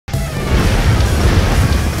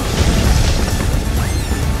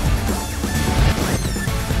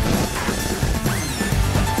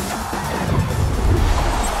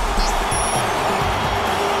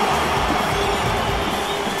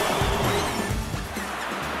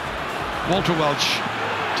Walter Walsh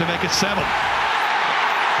to make it 7.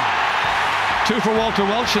 2 for Walter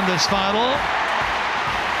Walsh in this final.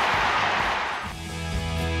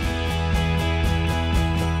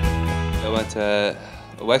 I went to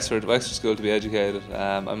Wexford School to be educated.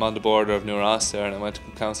 I'm on the border of New Ross there, and I went to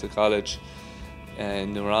Council College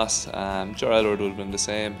in New Ross. Ger Elwood would have been the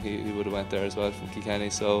same. He would have went there as well from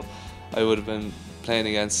Kilkenny. So I would have been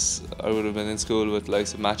I would have been in school with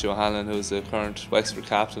likes of Matthew O'Hanlon, who's the current Wexford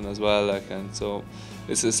captain as well. And so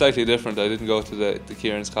it's slightly different. I didn't go to the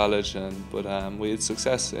Kieran's College, but we had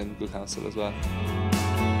success in Good Council as well.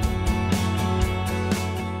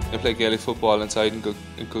 I played Gaelic football inside in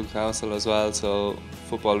Good Council as well, so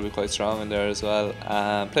football will be quite strong in there as well.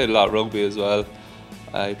 Played a lot of rugby as well.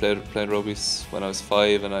 I played rugby when I was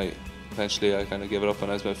 5, and eventually I kind of gave it up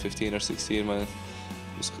when I was about 15 or 16 when it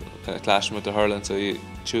was kind of clashing with the hurling. So you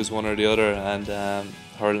choose one or the other, and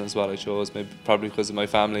hurling is what I chose, probably because of my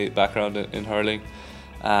family background in hurling.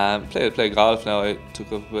 Play golf now. I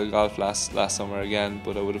took up golf last summer again,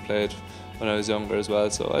 but I would have played when I was younger as well.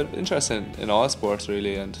 So I'm interested in all sports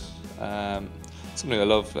really, and something I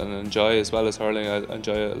love and enjoy as well as hurling. I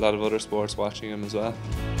enjoy a lot of other sports, watching them as well.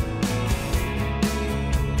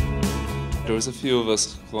 There was a few of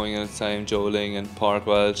us going in at the time: Joe Ling and Park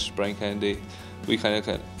Welch, Brian Cody. We kind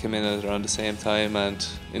of came in at around the same time, and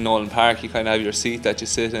in Nolan Park you kind of have your seat that you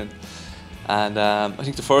sit in. And I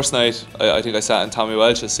think the first night I think I sat in Tommy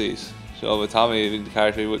Welch's seat. With Tommy, the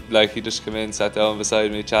character, he just came in, sat down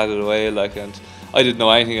beside me, chatted away, and I didn't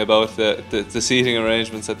know anything about the seating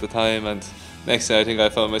arrangements at the time. And next thing I think I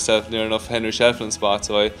found myself near enough Henry Shefflin's spot,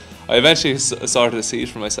 so I eventually sorted a seat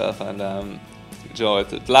for myself. And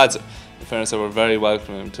the lads, in fairness, were very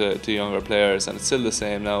welcoming to younger players, and it's still the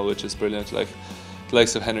same now, which is brilliant. Like the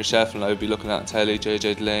likes of Henry Shefflin, I would be looking at on telly,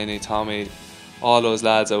 JJ Delaney, Tommy, all those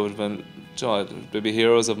lads, I would have been, they'd be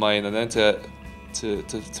heroes of mine, and then to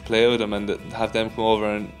play with them and have them come over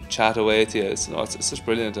and chat away to you, it's just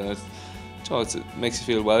brilliant, and it makes you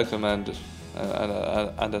feel welcome and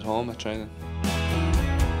at home at training.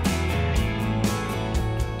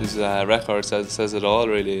 His record says it all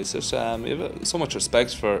really. It's just you have so much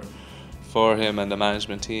respect for him and the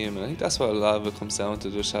management team, and I think that's what a lot of it comes down to,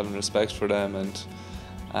 just having respect for them, and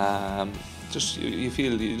just you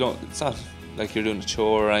feel it's not like you're doing a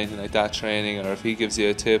chore or anything like that training, or if he gives you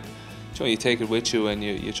a tip, you take it with you and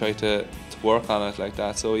you try to work on it like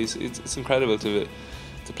that. So it's incredible to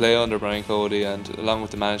play under Brian Cody, and along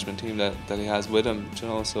with the management team that he has with him.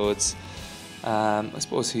 So it's I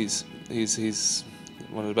suppose he's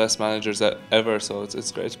one of the best managers ever. So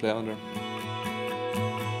it's great to play under him.